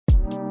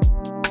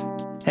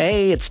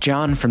Hey, it's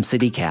John from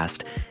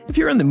CityCast. If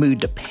you're in the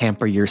mood to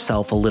pamper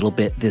yourself a little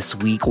bit this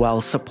week while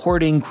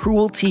supporting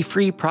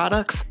cruelty-free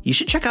products, you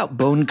should check out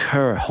Bon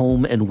Coeur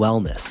Home and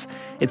Wellness.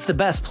 It's the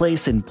best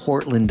place in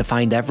Portland to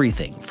find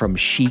everything from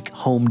chic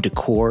home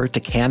decor to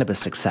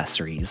cannabis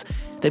accessories.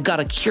 They've got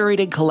a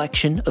curated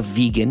collection of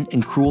vegan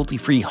and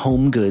cruelty-free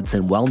home goods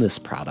and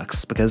wellness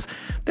products because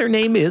their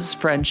name is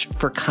French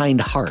for kind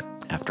heart,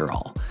 after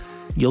all.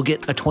 You'll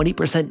get a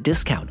 20%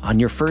 discount on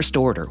your first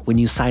order when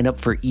you sign up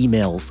for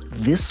emails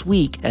this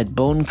week at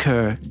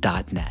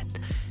boncoeur.net.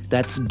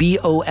 That's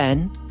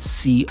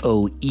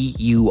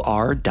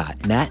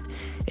BONCOEUR.net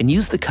and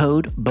use the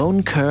code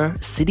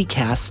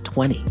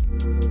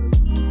BonCoeurCityCast20.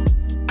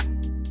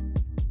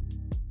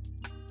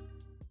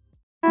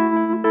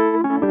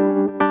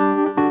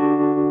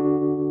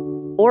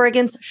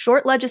 Oregon's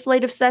short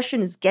legislative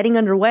session is getting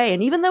underway,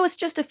 and even though it's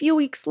just a few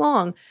weeks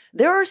long,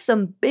 there are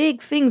some big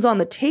things on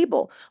the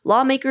table.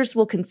 Lawmakers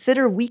will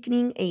consider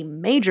weakening a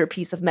major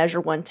piece of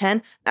Measure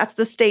 110. That's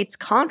the state's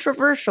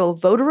controversial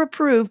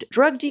voter-approved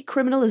drug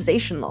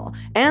decriminalization law.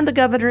 And the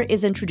governor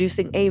is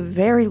introducing a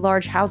very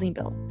large housing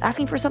bill,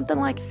 asking for something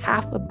like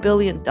 $500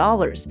 million.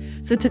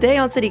 So today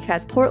on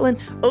CityCast Portland,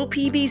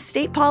 OPB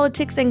state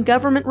politics and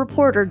government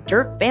reporter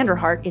Dirk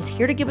Vanderhart is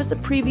here to give us a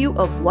preview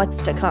of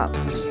what's to come.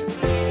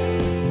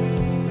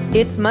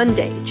 It's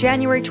Monday,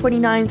 January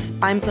 29th.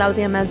 I'm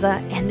Claudia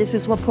Meza, and this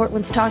is what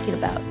Portland's talking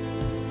about.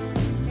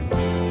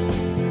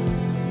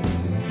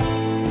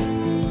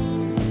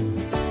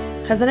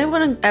 Has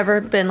anyone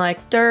ever been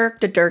like, Dirk,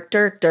 Dirk,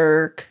 Dirk,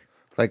 Dirk?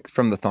 Like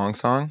from the Thong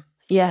Song?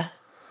 Yeah.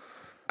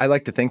 I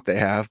like to think they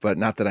have, but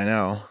not that I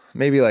know.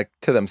 Maybe like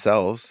to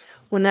themselves.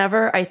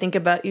 Whenever I think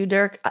about you,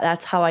 Dirk,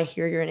 that's how I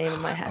hear your name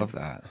in my head. I love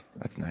that.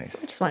 That's nice.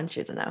 I just wanted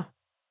you to know.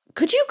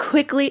 Could you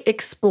quickly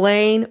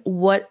explain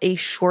what a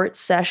short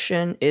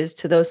session is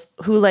to those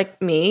who,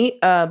 like me,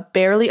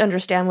 barely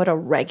understand what a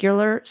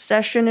regular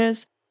session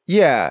is?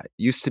 Yeah.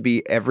 Used to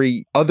be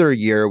every other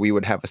year we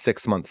would have a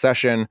 6-month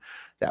session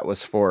that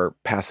was for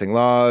passing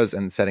laws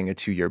and setting a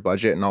 2-year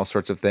budget and all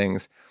sorts of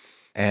things.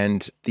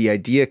 And the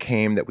idea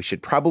came that we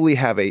should probably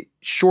have a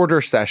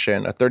shorter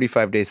session, a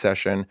 35-day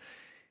session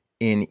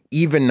in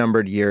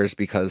even-numbered years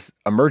because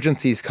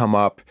emergencies come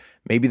up.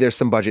 Maybe there's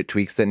some budget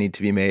tweaks that need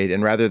to be made.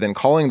 And rather than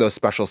calling those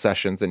special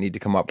sessions that need to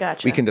come up,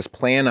 we can just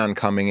plan on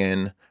coming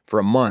in for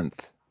a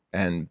month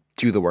and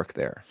do the work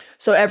there.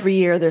 So every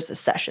year there's a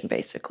session,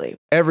 basically.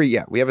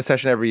 We have a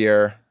session every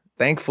year.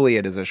 Thankfully,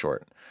 it is a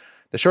short.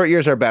 The short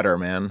years are better,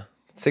 man.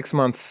 6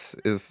 months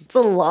is... It's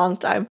a long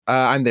time.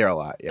 I'm there a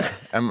lot, yeah.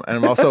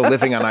 I'm also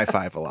living on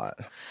I-5 a lot.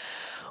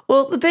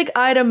 Well, the big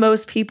item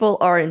most people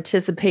are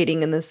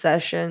anticipating in this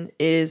session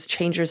is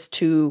changes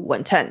to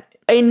 110.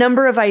 A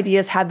number of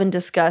ideas have been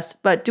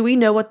discussed, but do we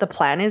know what the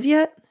plan is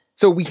yet?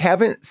 So we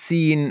haven't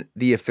seen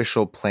the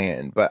official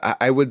plan, but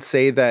I would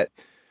say that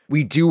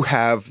we do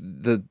have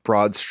the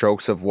broad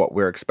strokes of what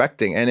we're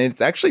expecting, and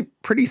it's actually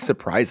pretty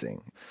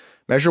surprising.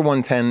 Measure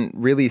 110,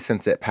 really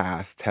since it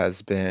passed,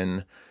 has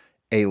been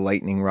a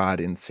lightning rod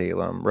in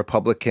Salem.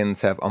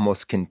 Republicans have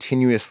almost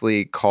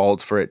continuously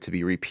called for it to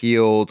be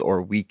repealed or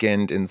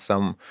weakened in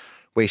some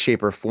way,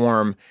 shape, or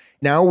form.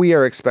 Now we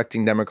are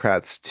expecting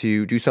Democrats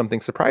to do something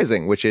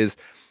surprising, which is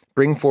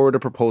bring forward a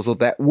proposal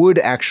that would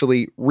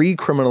actually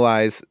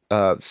recriminalize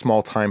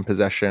small-time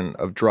possession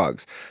of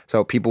drugs.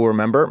 So people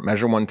remember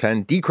Measure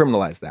 110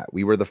 decriminalized that.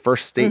 We were the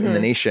first state in the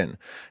nation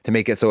to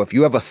make it so if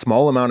you have a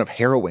small amount of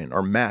heroin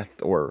or meth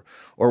or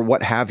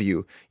what have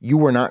you, you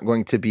were not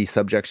going to be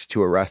subject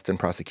to arrest and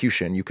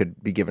prosecution. You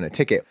could be given a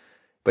ticket.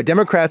 But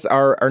Democrats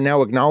are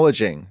now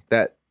acknowledging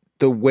that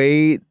the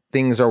way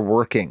things are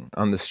working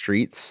on the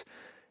streets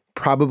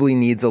probably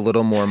needs a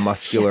little more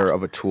muscular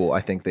of a tool, I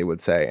think they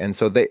would say. And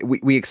so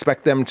we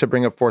expect them to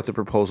bring forth a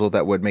proposal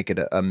that would make it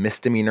a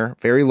misdemeanor,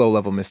 very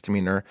low-level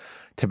misdemeanor,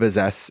 to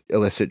possess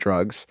illicit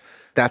drugs.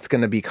 That's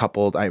going to be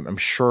coupled, I'm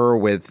sure,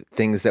 with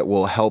things that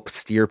will help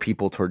steer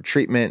people toward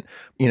treatment,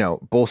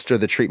 bolster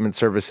the treatment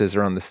services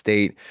around the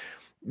state.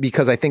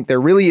 Because I think there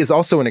really is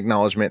also an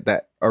acknowledgement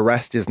that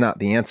arrest is not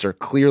the answer.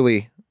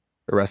 Clearly,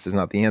 arrest is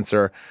not the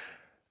answer.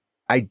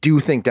 I do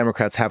think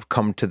Democrats have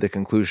come to the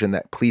conclusion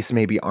that police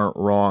maybe aren't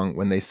wrong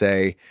when they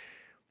say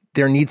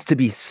there needs to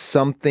be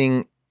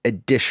something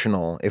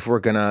additional if we're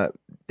going to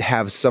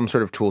have some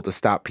sort of tool to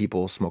stop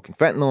people smoking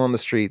fentanyl on the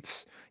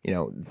streets.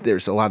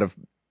 There's a lot of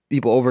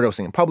people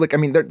overdosing in public. I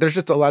mean, there's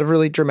just a lot of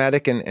really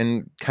dramatic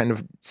and kind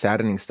of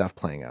saddening stuff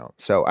playing out.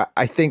 So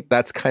I think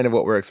that's kind of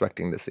what we're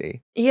expecting to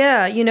see.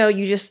 Yeah,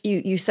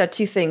 you said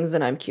two things,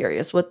 and I'm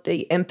curious what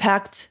the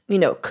impact,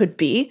 could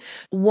be.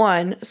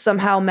 One,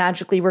 somehow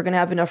magically we're going to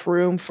have enough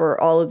room for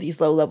all of these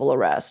low-level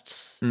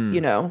arrests,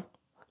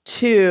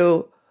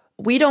 Two,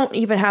 we don't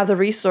even have the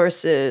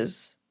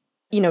resources,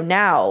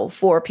 now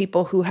for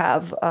people who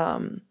have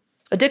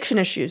addiction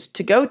issues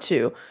to go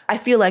to. I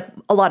feel like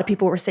a lot of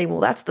people were saying, well,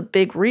 that's the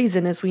big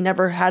reason is we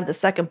never had the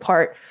second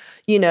part.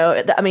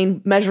 I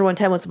mean, Measure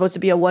 110 was supposed to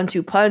be a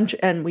 1-2 punch,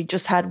 and we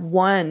just had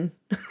one.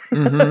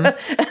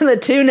 Mm-hmm. And the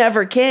two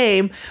never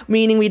came,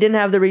 meaning we didn't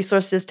have the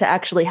resources to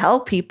actually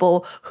help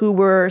people who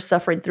were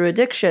suffering through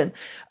addiction.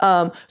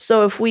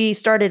 So if we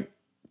started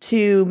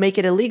to make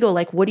it illegal,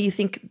 like, what do you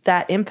think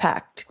that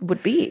impact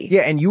would be?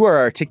 Yeah, and you are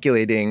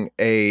articulating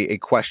a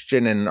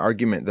question and an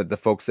argument that the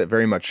folks that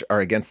very much are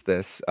against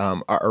this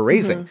are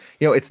raising.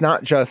 Mm-hmm. It's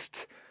not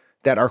just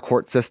that our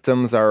court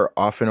systems are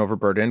often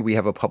overburdened. We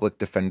have a public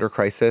defender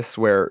crisis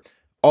where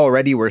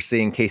already we're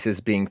seeing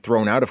cases being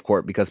thrown out of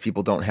court because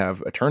people don't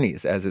have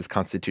attorneys, as is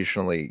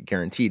constitutionally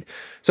guaranteed.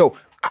 So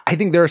I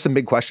think there are some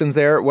big questions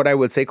there. What I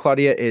would say,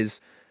 Claudia,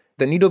 is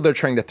the needle they're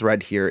trying to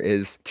thread here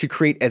is to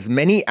create as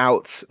many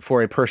outs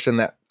for a person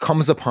that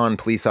comes upon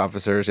police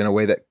officers in a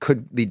way that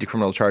could lead to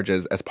criminal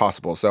charges as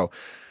possible. So,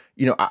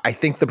 I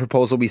think the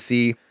proposal we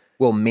see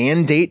will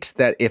mandate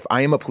that if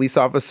I am a police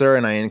officer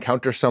and I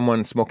encounter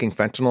someone smoking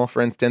fentanyl,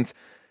 for instance,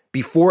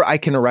 before I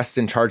can arrest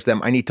and charge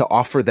them, I need to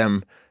offer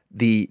them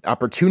the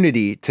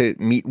opportunity to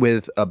meet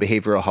with a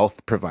behavioral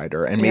health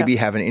provider and maybe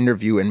have an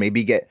interview and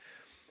maybe get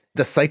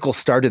the cycle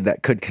started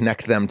that could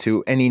connect them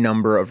to any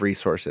number of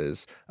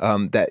resources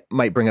that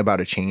might bring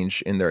about a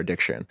change in their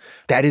addiction.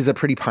 That is a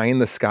pretty pie in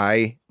the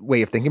sky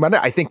way of thinking about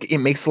it. I think it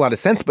makes a lot of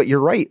sense, but you're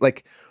right.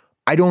 Like,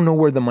 I don't know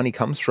where the money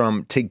comes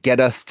from to get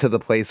us to the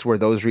place where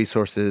those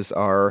resources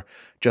are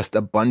just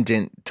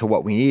abundant to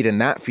what we need. And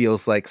that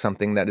feels like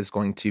something that is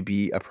going to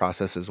be a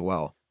process as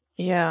well.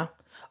 Yeah.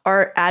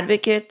 Are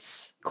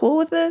advocates cool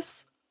with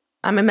this?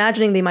 I'm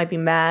imagining they might be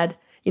mad.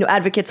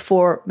 Advocates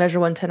for Measure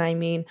 110, I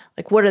mean,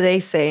 like, what are they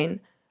saying?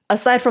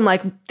 Aside from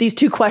like these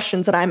two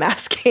questions that I'm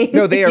asking.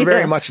 No, they are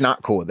very much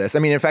not cool with this. I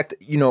mean, in fact,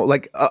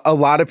 like a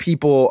lot of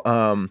people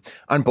on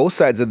both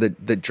sides of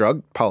the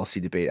drug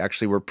policy debate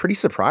actually were pretty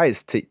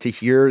surprised to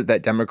hear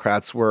that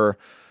Democrats were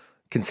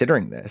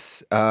considering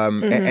this.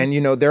 And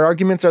their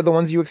arguments are the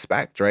ones you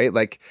expect, right?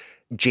 Like,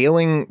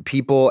 jailing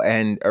people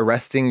and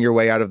arresting your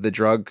way out of the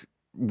drug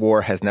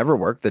war has never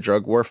worked. The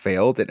drug war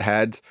failed. It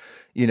had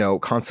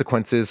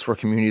consequences for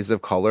communities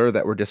of color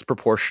that were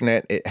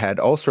disproportionate. It had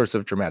all sorts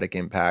of dramatic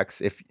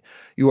impacts. If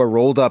you are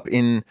rolled up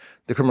in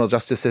the criminal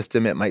justice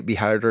system, it might be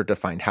harder to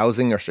find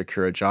housing or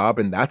secure a job,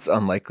 and that's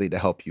unlikely to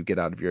help you get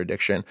out of your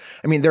addiction.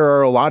 I mean, there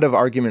are a lot of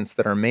arguments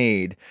that are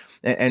made,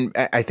 and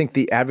I think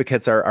the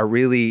advocates are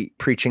really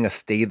preaching a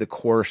stay the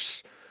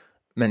course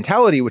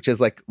mentality, which is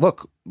like,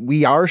 look,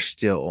 we are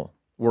still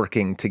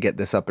working to get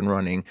this up and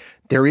running.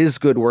 There is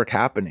good work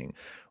happening.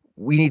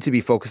 We need to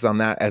be focused on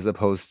that as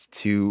opposed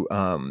to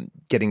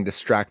getting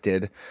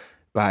distracted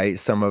by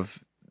some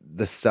of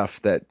the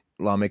stuff that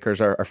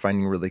lawmakers are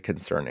finding really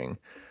concerning.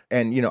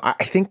 And,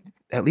 I think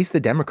at least the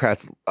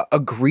Democrats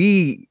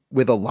agree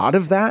with a lot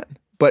of that,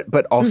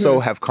 but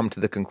also have come to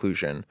the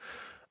conclusion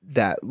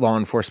that law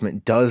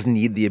enforcement does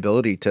need the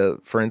ability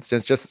to, for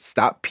instance, just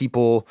stop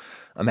people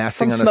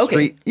amassing on a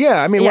street.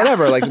 Yeah, I mean,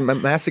 whatever, like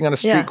amassing on a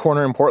street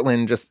corner in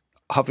Portland, just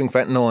huffing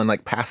fentanyl and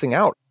like passing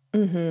out.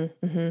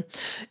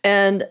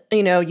 And,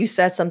 you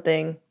said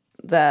something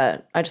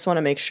that I just want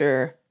to make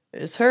sure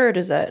is heard,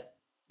 is that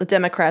the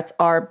Democrats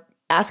are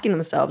asking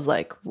themselves,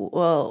 like,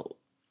 well,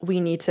 we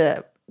need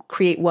to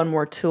create one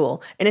more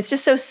tool. And it's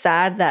just so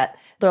sad that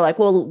they're like,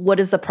 well, what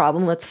is the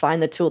problem? Let's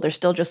find the tool. They're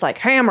still just like,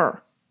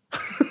 hammer.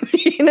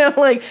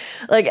 Like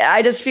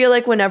I just feel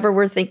like whenever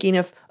we're thinking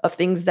of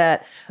things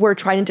that we're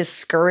trying to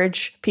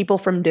discourage people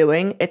from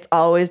doing, it's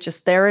always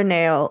just they're a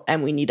nail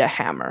and we need a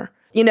hammer.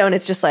 And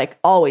it's just like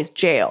always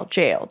jail,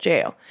 jail,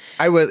 jail.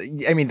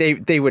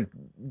 They would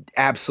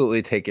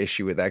absolutely take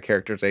issue with that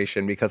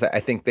characterization because I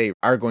think they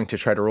are going to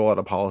try to roll out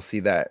a policy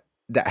that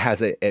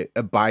has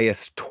a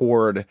bias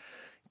toward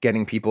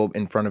getting people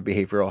in front of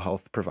behavioral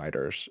health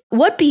providers.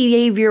 What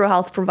behavioral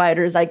health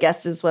providers, I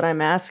guess, is what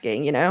I'm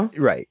asking,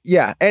 Right.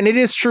 Yeah. And it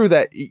is true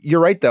that you're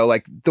right, though.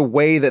 Like, the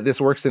way that this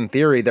works in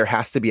theory, there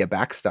has to be a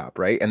backstop,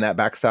 right? And that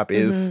backstop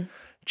is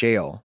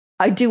jail.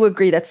 I do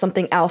agree that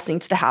something else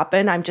needs to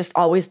happen. I'm just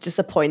always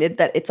disappointed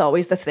that it's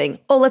always the thing.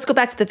 Oh, let's go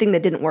back to the thing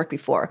that didn't work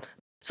before.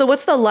 So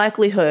what's the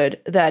likelihood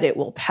that it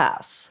will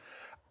pass?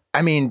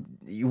 I mean,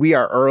 we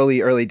are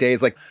early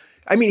days. Like,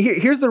 I mean,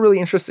 here's the really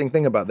interesting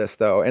thing about this,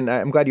 though, and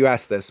I'm glad you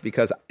asked this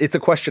because it's a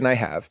question I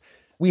have.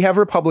 We have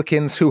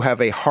Republicans who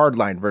have a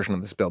hardline version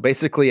of this bill,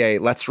 basically a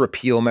let's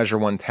repeal Measure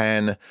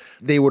 110.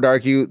 They would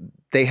argue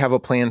they have a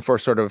plan for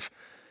sort of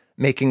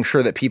making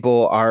sure that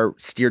people are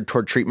steered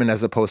toward treatment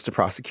as opposed to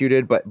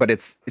prosecuted, but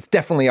it's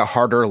definitely a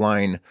harder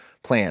line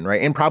plan,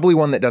 right? And probably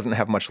one that doesn't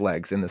have much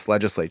legs in this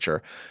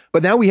legislature.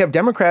 But now we have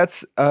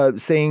Democrats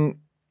saying,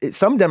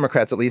 some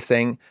Democrats at least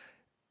saying,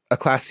 a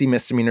Class C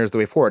misdemeanor is the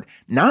way forward.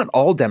 Not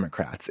all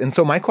Democrats. And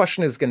so my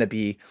question is going to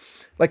be,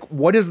 like,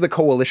 what does the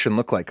coalition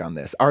look like on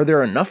this? Are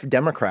there enough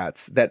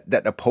Democrats that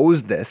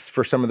oppose this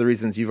for some of the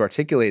reasons you've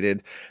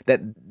articulated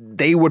that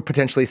they would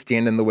potentially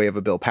stand in the way of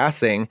a bill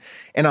passing?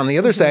 And on the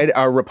other side,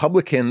 are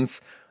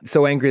Republicans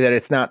so angry that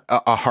it's not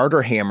a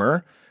harder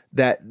hammer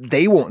that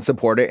they won't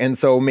support it. And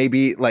so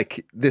maybe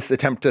like this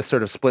attempt to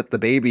sort of split the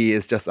baby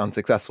is just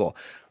unsuccessful.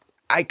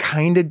 I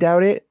kind of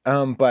doubt it.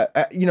 But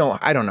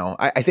I don't know.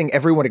 I think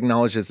everyone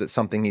acknowledges that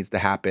something needs to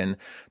happen.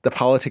 The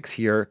politics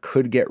here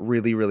could get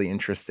really, really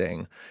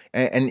interesting.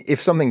 And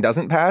if something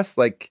doesn't pass,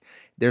 like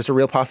there's a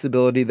real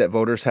possibility that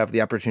voters have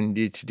the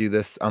opportunity to do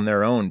this on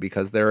their own,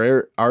 because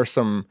there are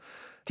some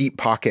deep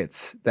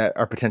pockets that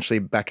are potentially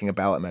backing a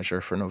ballot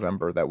measure for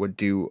November that would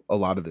do a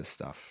lot of this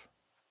stuff.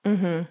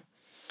 Mm-hmm.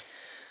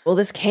 Well,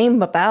 this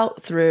came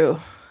about through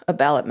a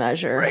ballot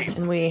measure, right.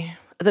 And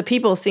the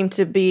people seem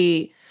to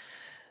be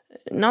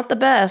not the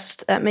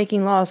best at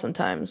making laws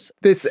sometimes.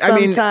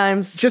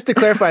 Sometimes, just to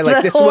clarify,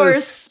 like this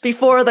horse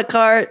before the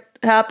cart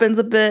happens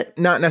a bit.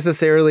 Not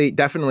necessarily,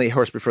 definitely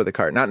horse before the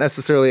cart. Not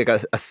necessarily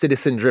like a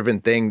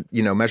citizen-driven thing.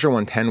 Measure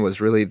 110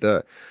 was really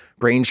the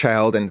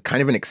brainchild and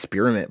kind of an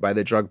experiment by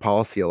the Drug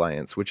Policy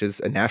Alliance, which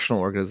is a national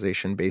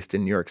organization based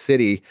in New York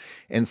City,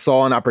 and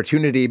saw an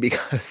opportunity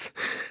because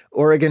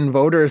Oregon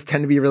voters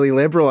tend to be really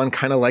liberal and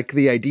kind of like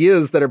the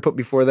ideas that are put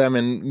before them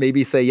and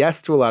maybe say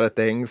yes to a lot of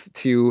things,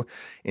 to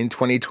in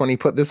 2020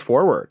 put this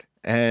forward.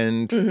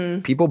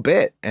 And people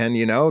bit. And,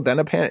 then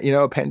a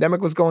pandemic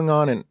was going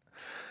on, and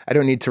I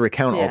don't need to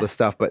recount all this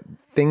stuff, but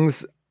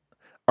things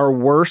are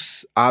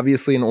worse,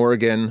 obviously, in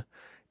Oregon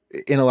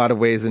in a lot of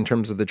ways in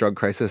terms of the drug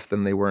crisis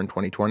than they were in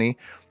 2020.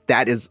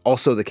 That is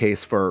also the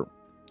case for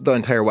the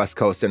entire West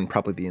Coast and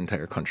probably the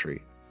entire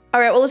country. All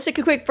right, well, let's take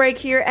a quick break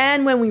here.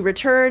 And when we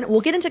return,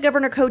 we'll get into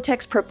Governor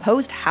Kotek's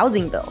proposed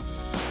housing bill.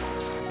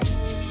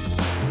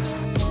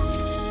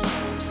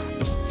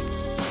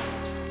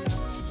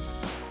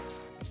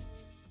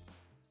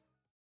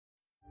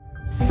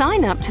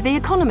 Sign up to The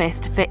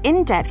Economist for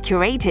in-depth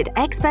curated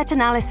expert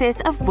analysis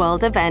of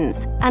world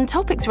events and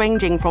topics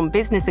ranging from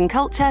business and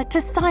culture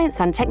to science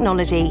and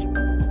technology.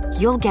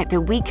 You'll get the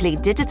weekly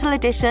digital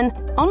edition,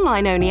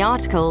 online-only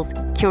articles,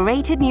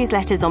 curated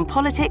newsletters on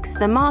politics,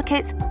 the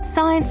markets,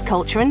 science,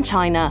 culture, and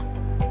China,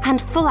 and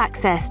full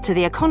access to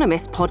The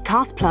Economist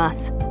Podcast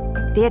Plus.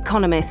 The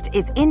Economist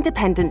is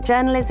independent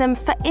journalism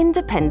for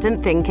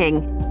independent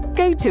thinking.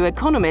 Go to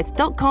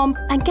economist.com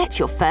and get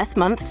your first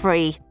month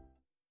free.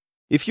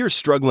 If you're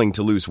struggling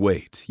to lose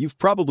weight, you've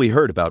probably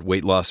heard about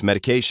weight loss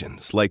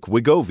medications like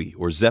Wegovy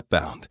or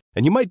Zepbound,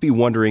 and you might be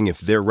wondering if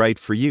they're right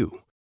for you.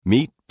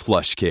 Meet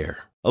PlushCare,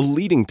 a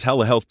leading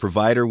telehealth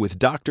provider with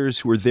doctors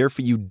who are there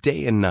for you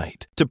day and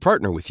night to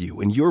partner with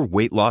you in your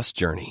weight loss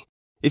journey.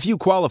 If you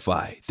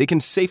qualify, they can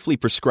safely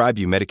prescribe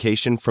you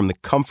medication from the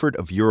comfort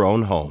of your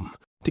own home.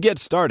 To get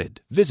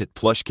started, visit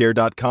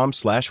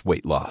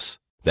plushcare.com/weightloss.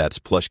 That's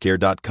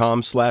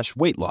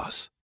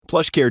plushcare.com/weightloss.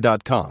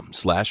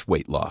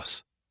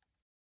 plushcare.com/weightloss.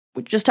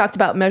 We just talked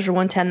about Measure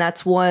 110.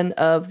 That's one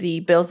of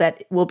the bills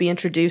that will be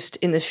introduced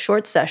in this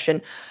short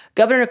session.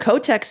 Governor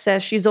Kotek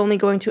says she's only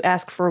going to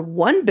ask for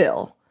one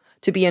bill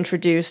to be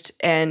introduced,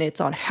 and it's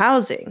on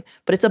housing,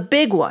 but it's a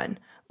big one.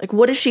 Like,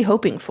 what is she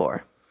hoping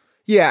for?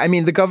 Yeah, I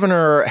mean, the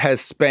governor has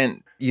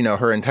spent,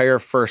 her entire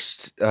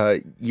first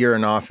year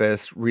in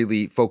office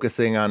really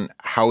focusing on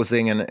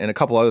housing and a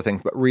couple other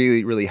things, but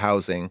really, really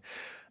housing.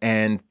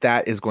 And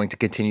that is going to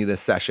continue this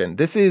session.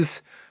 This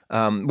is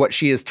what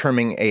she is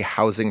terming a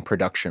housing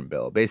production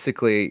bill.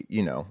 Basically,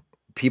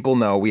 people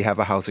know we have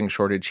a housing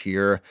shortage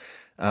here.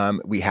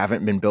 We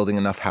haven't been building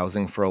enough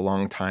housing for a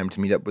long time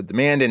to meet up with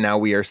demand, and now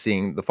we are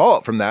seeing the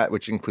fallout from that,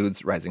 which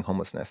includes rising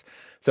homelessness.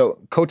 So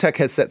Kotek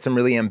has set some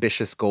really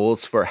ambitious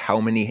goals for how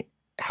many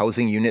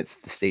housing units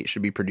the state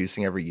should be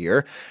producing every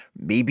year.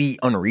 Maybe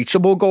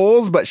unreachable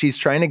goals, but she's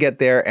trying to get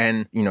there.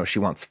 And, she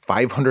wants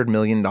 $500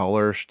 million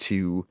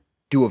to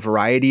do a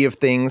variety of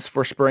things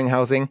for spurring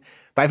housing.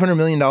 $500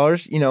 million,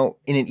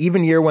 in an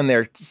even year when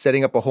they're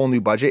setting up a whole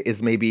new budget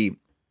is maybe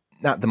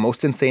not the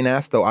most insane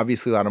ask, though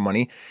obviously a lot of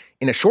money.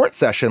 In a short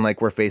session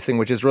like we're facing,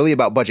 which is really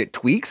about budget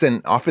tweaks,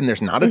 and often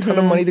there's not a ton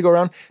of money to go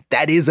around,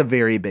 that is a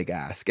very big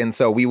ask. And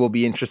so we will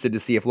be interested to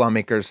see if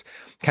lawmakers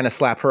kind of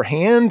slap her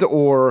hand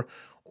or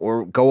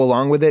go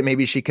along with it.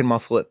 Maybe she can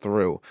muscle it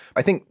through.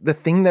 I think the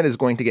thing that is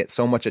going to get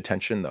so much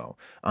attention, though,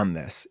 on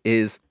this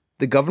is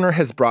the governor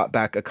has brought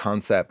back a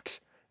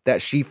concept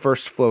that she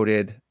first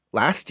floated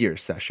last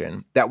year's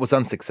session that was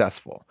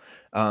unsuccessful.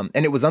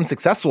 And it was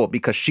unsuccessful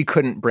because she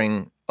couldn't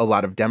bring a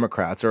lot of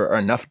Democrats or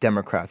enough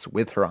Democrats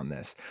with her on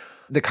this.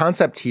 The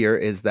concept here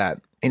is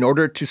that in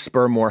order to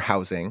spur more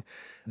housing,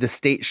 the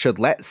state should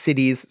let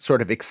cities sort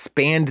of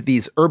expand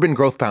these urban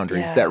growth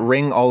boundaries that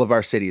ring all of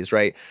our cities,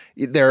 right?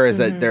 There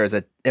is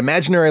a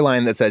imaginary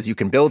line that says you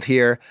can build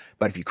here,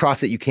 but if you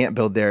cross it, you can't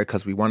build there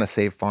because we want to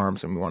save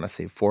farms and we want to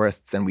save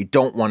forests and we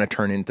don't want to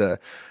turn into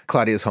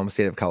Claudia's home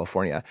state of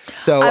California.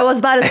 So I was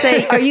about to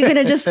say, are you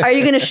going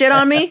to shit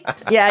on me?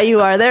 Yeah,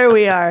 you are. There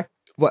we are.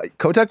 What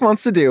Kotek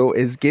wants to do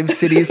is give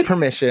cities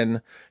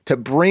permission to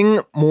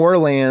bring more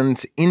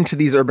land into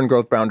these urban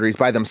growth boundaries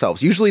by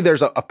themselves. Usually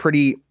there's a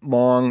pretty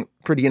long,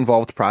 pretty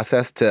involved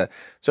process to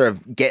sort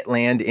of get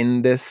land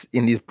in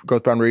these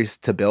growth boundaries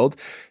to build.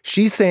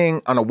 She's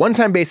saying on a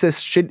one-time basis,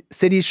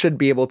 cities should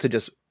be able to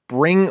just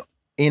bring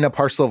in a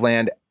parcel of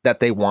land that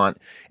they want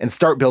and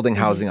start building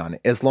housing on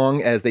it. As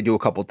long as they do a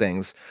couple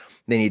things,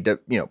 they need to,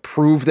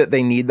 prove that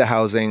they need the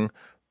housing.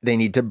 They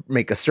need to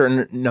make a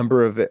certain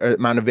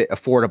amount of it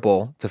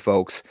affordable to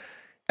folks.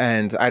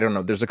 And I don't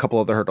know, there's a couple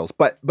other hurdles.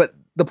 But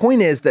the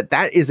point is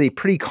that is a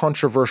pretty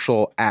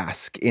controversial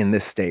ask in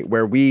this state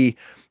where we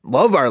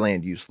love our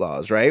land use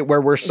laws, right?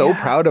 Where we're so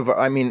proud of,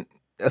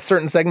 a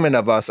certain segment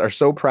of us are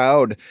so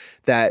proud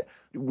that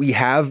we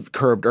have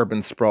curbed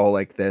urban sprawl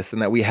like this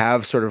and that we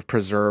have sort of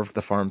preserved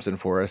the farms and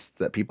forests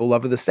that people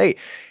love of the state.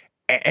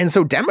 And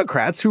so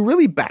Democrats who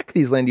really backed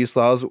these land use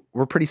laws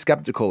were pretty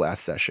skeptical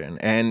last session.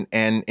 And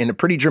in a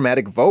pretty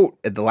dramatic vote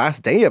at the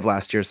last day of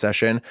last year's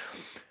session,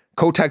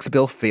 Kotek's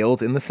bill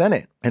failed in the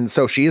Senate. And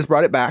so she has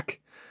brought it back.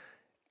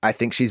 I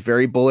think she's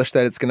very bullish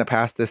that it's going to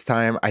pass this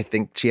time. I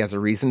think she has a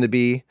reason to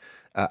be.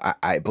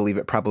 I believe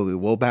it probably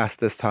will pass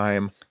this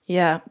time.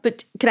 Yeah.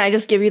 But can I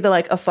just give you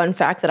a fun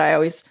fact that I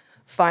always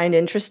find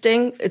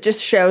interesting? It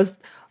just shows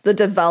the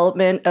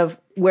development of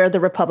where the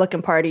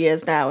Republican Party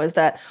is now, is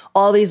that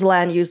all these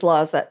land use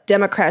laws that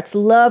Democrats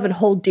love and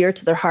hold dear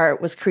to their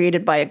heart was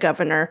created by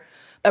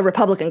a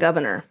Republican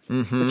governor,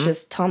 which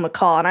is Tom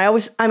McCall. And I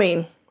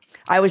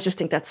always just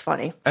think that's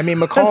funny.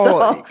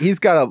 McCall, he's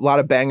got a lot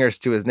of bangers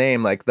to his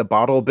name, like the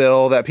bottle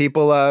bill that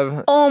people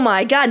love. Oh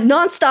my God,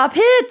 nonstop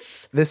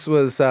hits. This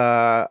was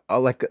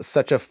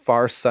such a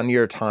far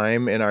sunnier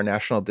time in our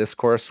national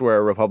discourse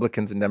where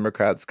Republicans and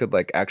Democrats could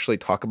actually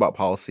talk about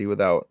policy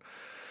without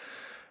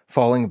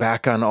falling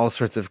back on all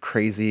sorts of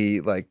crazy,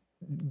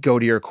 go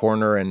to your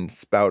corner and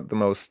spout the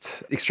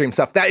most extreme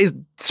stuff. That is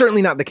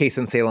certainly not the case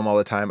in Salem all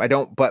the time.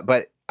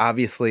 But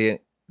obviously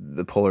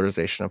the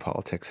polarization of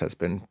politics has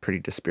been pretty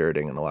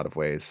dispiriting in a lot of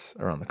ways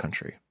around the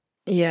country.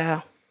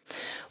 Yeah.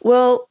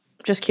 Well,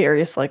 just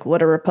curious,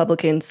 what are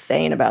Republicans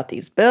saying about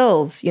these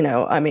bills?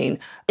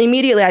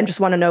 Immediately I just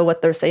want to know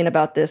what they're saying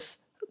about this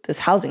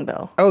housing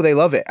bill. Oh, they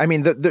love it.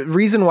 The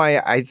reason why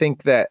I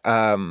think that,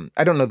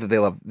 I don't know that they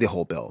love the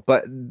whole bill,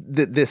 but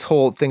this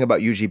whole thing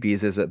about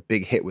UGBs is a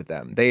big hit with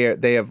them.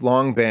 They have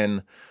long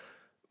been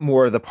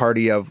more the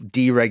party of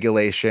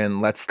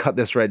deregulation. Let's cut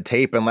this red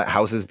tape and let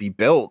houses be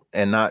built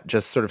and not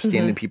just sort of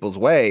stand in people's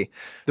way.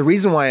 The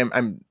reason why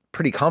I'm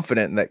pretty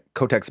confident that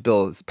Kotek's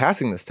bill is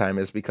passing this time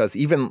is because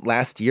even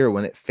last year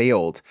when it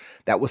failed,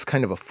 that was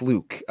kind of a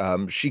fluke.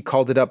 She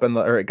called it up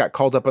it got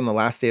called up on the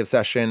last day of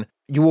session.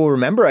 You will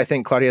remember, I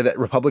think, Claudia, that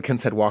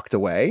Republicans had walked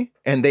away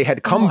and they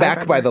had come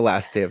back by the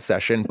last day of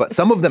session, but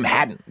some of them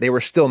hadn't. They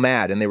were still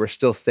mad and they were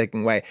still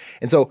sticking away.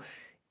 And so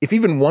if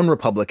even one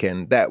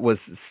Republican that was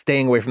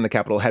staying away from the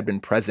Capitol had been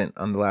present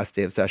on the last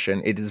day of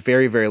session, it is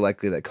very, very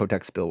likely that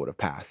Kotek's bill would have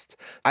passed.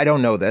 I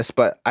don't know this,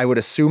 but I would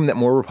assume that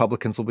more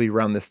Republicans will be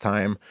around this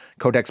time.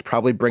 Kotek's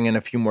probably bring in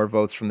a few more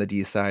votes from the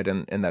D side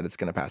and that it's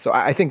going to pass. So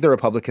I think the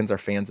Republicans are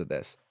fans of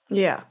this.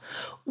 Yeah.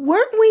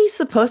 Weren't we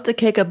supposed to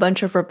kick a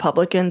bunch of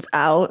Republicans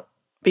out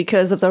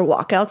because of their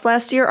walkouts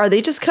last year? Are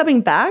they just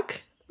coming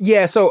back?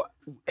 Yeah, so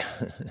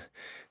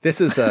this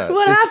is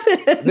what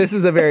happened? This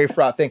is a very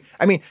fraught thing.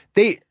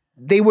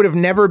 They would have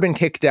never been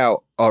kicked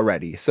out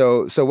already.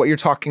 So what you're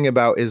talking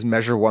about is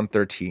Measure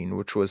 113,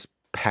 which was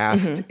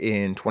passed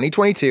in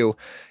 2022.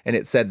 And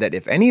it said that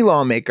if any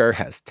lawmaker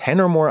has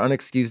 10 or more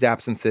unexcused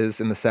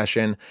absences in the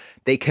session,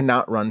 they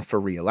cannot run for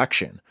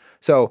re-election.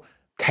 So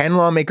 10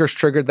 lawmakers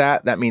triggered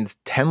that. That means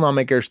 10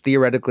 lawmakers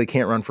theoretically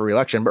can't run for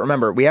re-election. But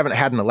remember, we haven't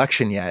had an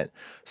election yet.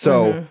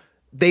 So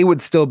they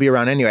would still be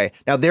around anyway.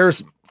 Now,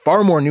 there's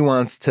far more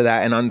nuance to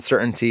that and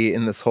uncertainty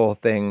in this whole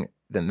thing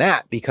than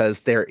that,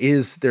 because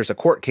there's a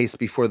court case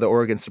before the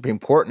Oregon Supreme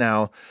Court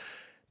now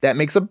that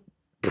makes a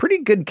pretty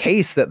good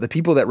case that the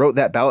people that wrote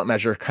that ballot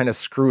measure kind of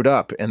screwed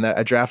up and that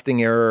a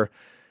drafting error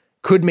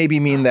could maybe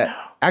mean that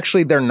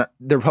actually the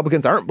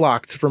Republicans aren't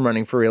blocked from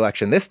running for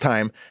re-election this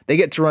time. They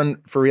get to run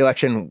for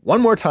re-election one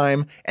more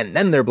time and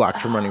then they're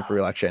blocked from running for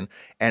re-election.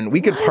 And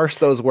we could parse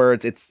those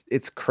words.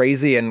 It's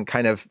crazy and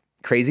kind of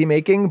crazy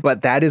making,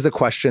 but that is a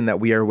question that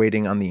we are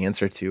waiting on the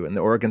answer to. And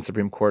the Oregon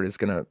Supreme Court is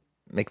going to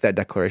make that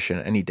declaration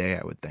any day,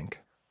 I would think.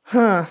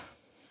 Huh.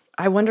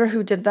 I wonder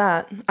who did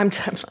that. I'm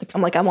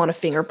like, I want a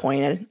finger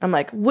pointed. I'm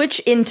like, which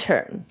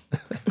intern?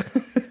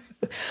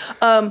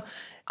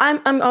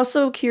 I'm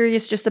also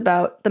curious just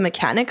about the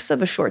mechanics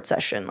of a short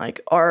session.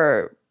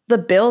 Are the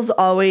bills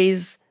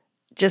always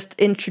just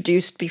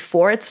introduced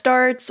before it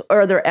starts,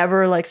 or are there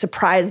ever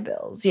surprise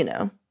bills,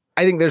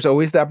 I think there's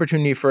always the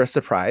opportunity for a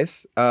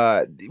surprise.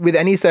 With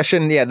any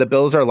session, the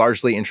bills are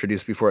largely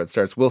introduced before it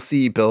starts. We'll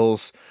see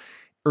bills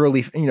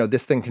early,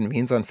 this thing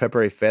convenes on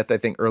February 5th. I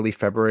think early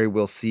February,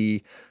 we'll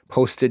see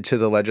posted to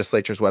the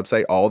legislature's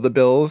website all the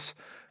bills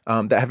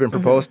that have been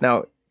proposed.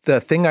 Now,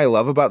 the thing I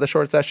love about the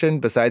short session,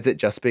 besides it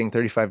just being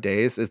 35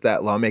 days, is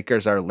that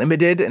lawmakers are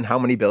limited in how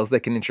many bills they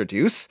can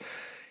introduce.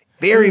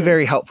 Very,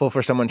 very helpful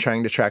for someone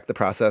trying to track the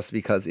process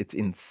because it's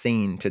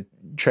insane to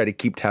try to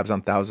keep tabs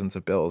on thousands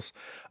of bills.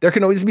 There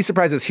can always be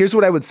surprises. Here's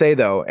what I would say,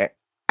 though.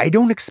 I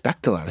don't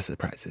expect a lot of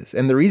surprises.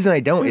 And the reason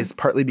I don't is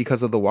partly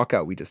because of the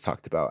walkout we just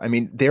talked about.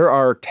 There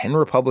are 10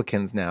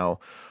 Republicans now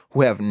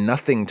who have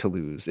nothing to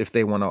lose if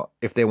they want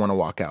to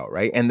walk out,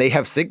 right? And they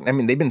have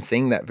they've been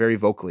saying that very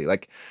vocally.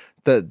 Like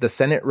the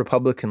Senate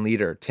Republican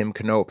leader, Tim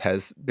Knopp,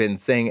 has been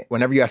saying,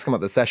 whenever you ask him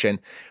about the session,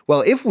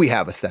 well, if we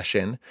have a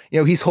session,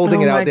 he's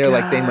holding it out there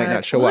like they might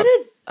not show up.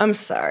 I'm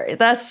sorry.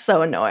 That's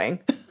so annoying.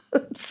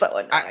 It's so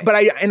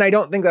annoying. I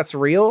don't think that's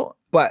real,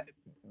 but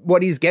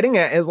what he's getting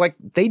at is like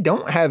they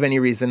don't have any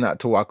reason not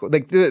to walk.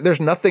 Like there's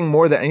nothing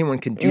more that anyone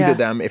can do to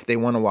them if they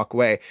want to walk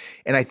away.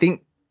 And I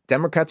think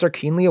Democrats are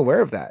keenly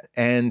aware of that.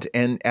 And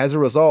as a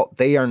result,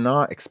 they are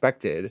not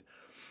expected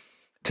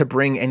to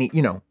bring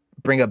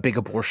a big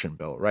abortion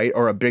bill, right?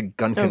 Or a big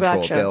gun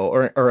control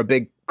bill or a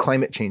big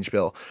climate change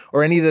bill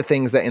or any of the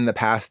things that in the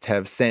past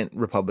have sent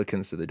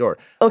Republicans to the door.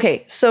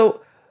 Okay,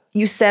 so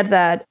you said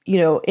that,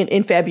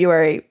 in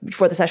February,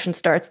 before the session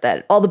starts,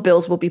 that all the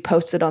bills will be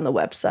posted on the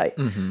website.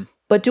 Mm-hmm.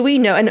 But do we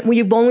know, and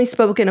we've only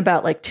spoken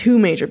about like two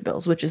major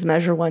bills, which is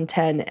Measure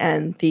 110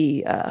 and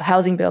the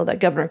housing bill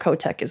that Governor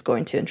Kotek is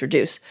going to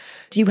introduce.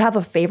 Do you have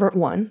a favorite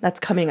one that's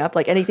coming up?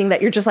 Like anything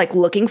that you're just like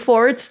looking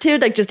forward to,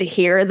 like just to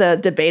hear the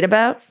debate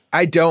about?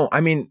 I don't.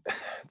 I mean,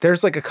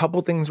 there's like a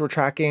couple things we're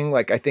tracking.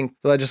 Like I think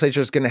the legislature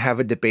is going to have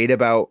a debate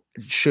about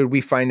should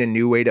we find a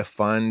new way to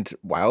fund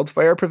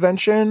wildfire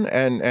prevention?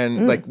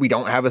 And like we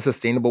don't have a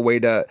sustainable way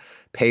to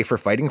pay for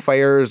fighting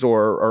fires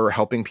or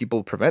helping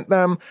people prevent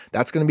them.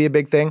 That's going to be a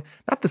big thing.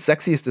 Not the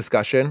sexiest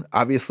discussion,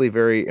 obviously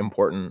very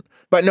important.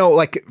 But no,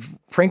 like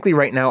frankly,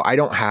 right now, I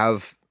don't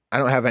have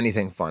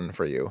anything fun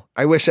for you.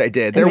 I wish I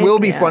did. There will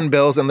be fun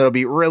bills and there'll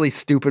be really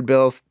stupid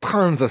bills,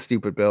 tons of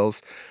stupid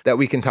bills that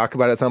we can talk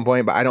about at some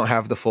point, but I don't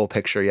have the full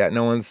picture yet.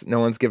 No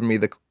one's given me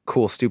the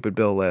cool stupid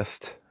bill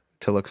list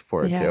to look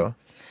forward to.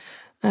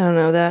 I don't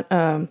know. That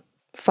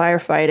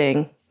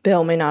firefighting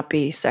bill may not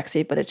be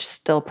sexy, but it's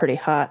still pretty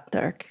hot,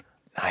 Dirk.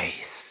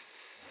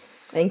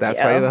 Nice. Thank you.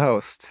 That's why you're the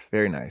host.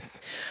 Very nice.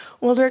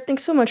 Well, Dirk,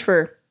 thanks so much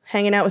for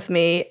hanging out with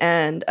me,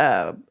 and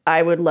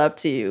I would love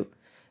to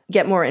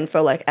get more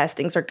info like as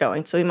things are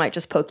going. So we might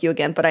just poke you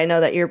again, but I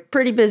know that you're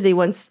pretty busy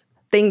once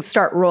things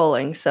start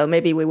rolling. So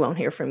maybe we won't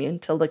hear from you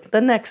until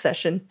the next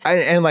session.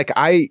 And like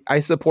I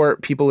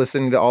support people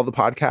listening to all the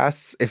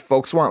podcasts. If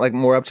folks want like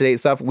more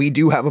up-to-date stuff, we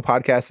do have a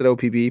podcast at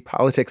OPB,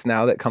 Politics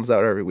Now, that comes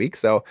out every week.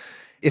 So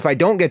if I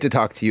don't get to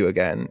talk to you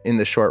again in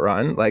the short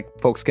run, like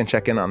folks can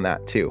check in on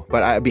that too.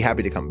 But I'd be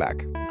happy to come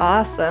back.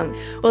 Awesome.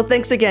 Well,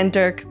 thanks again,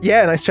 Dirk.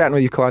 Yeah, nice chatting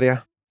with you,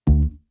 Claudia.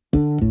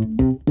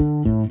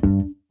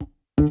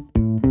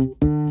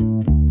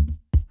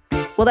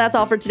 Well, that's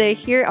all for today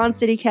here on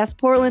CityCast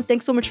Portland.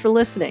 Thanks so much for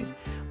listening.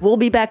 We'll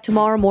be back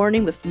tomorrow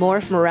morning with more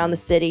from around the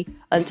city.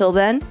 Until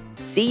then,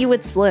 see you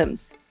at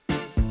Slim's.